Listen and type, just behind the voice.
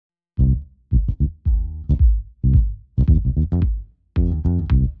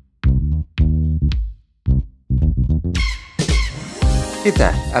Hey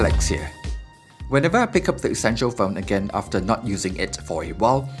there, Alex here. Whenever I pick up the Essential phone again after not using it for a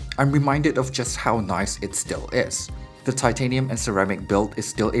while, I'm reminded of just how nice it still is. The titanium and ceramic build is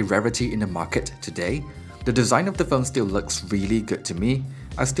still a rarity in the market today. The design of the phone still looks really good to me.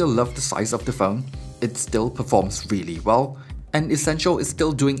 I still love the size of the phone. It still performs really well. And Essential is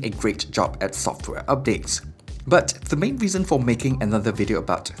still doing a great job at software updates. But the main reason for making another video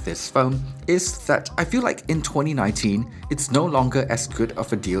about this phone is that I feel like in 2019, it's no longer as good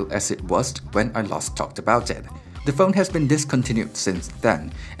of a deal as it was when I last talked about it. The phone has been discontinued since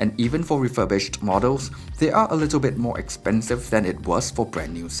then, and even for refurbished models, they are a little bit more expensive than it was for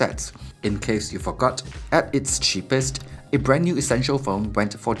brand new sets. In case you forgot, at its cheapest, a brand new Essential phone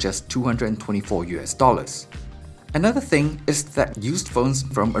went for just $224 US. Another thing is that used phones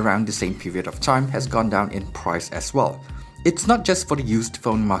from around the same period of time has gone down in price as well. It's not just for the used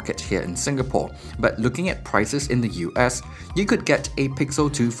phone market here in Singapore, but looking at prices in the US, you could get a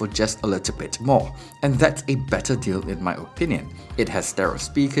Pixel 2 for just a little bit more, and that's a better deal in my opinion. It has stereo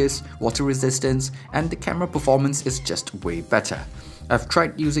speakers, water resistance, and the camera performance is just way better. I've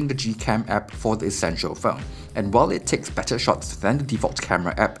tried using the GCam app for the Essential phone, and while it takes better shots than the default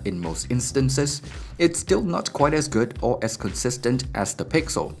camera app in most instances, it's still not quite as good or as consistent as the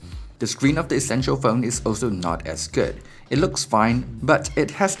Pixel. The screen of the Essential phone is also not as good. It looks fine, but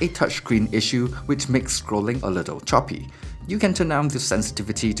it has a touchscreen issue which makes scrolling a little choppy. You can turn down the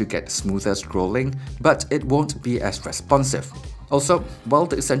sensitivity to get smoother scrolling, but it won't be as responsive. Also, while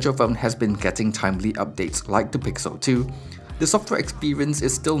the Essential phone has been getting timely updates like the Pixel 2, the software experience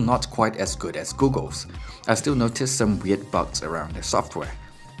is still not quite as good as Google's. I still notice some weird bugs around the software.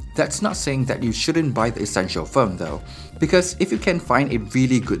 That's not saying that you shouldn't buy the Essential phone though, because if you can find a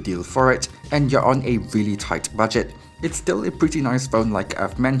really good deal for it and you're on a really tight budget, it's still a pretty nice phone like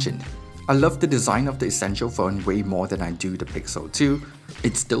I've mentioned. I love the design of the Essential phone way more than I do the Pixel 2.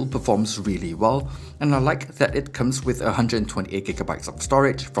 It still performs really well, and I like that it comes with 128GB of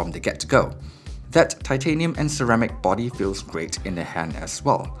storage from the get-go. That titanium and ceramic body feels great in the hand as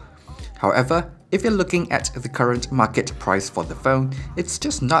well. However, if you're looking at the current market price for the phone, it's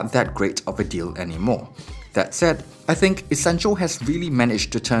just not that great of a deal anymore. That said, I think Essential has really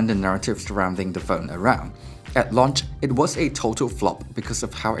managed to turn the narrative surrounding the phone around. At launch, it was a total flop because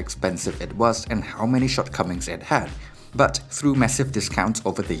of how expensive it was and how many shortcomings it had. But through massive discounts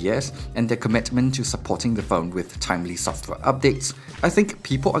over the years and their commitment to supporting the phone with timely software updates, I think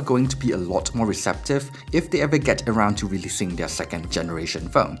people are going to be a lot more receptive if they ever get around to releasing their second generation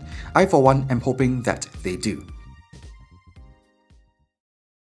phone. I for one am hoping that they do.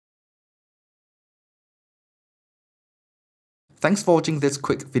 Thanks for watching this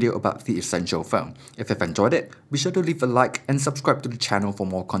quick video about the Essential phone. If you've enjoyed it, be sure to leave a like and subscribe to the channel for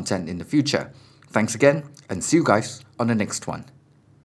more content in the future. Thanks again, and see you guys on the next one.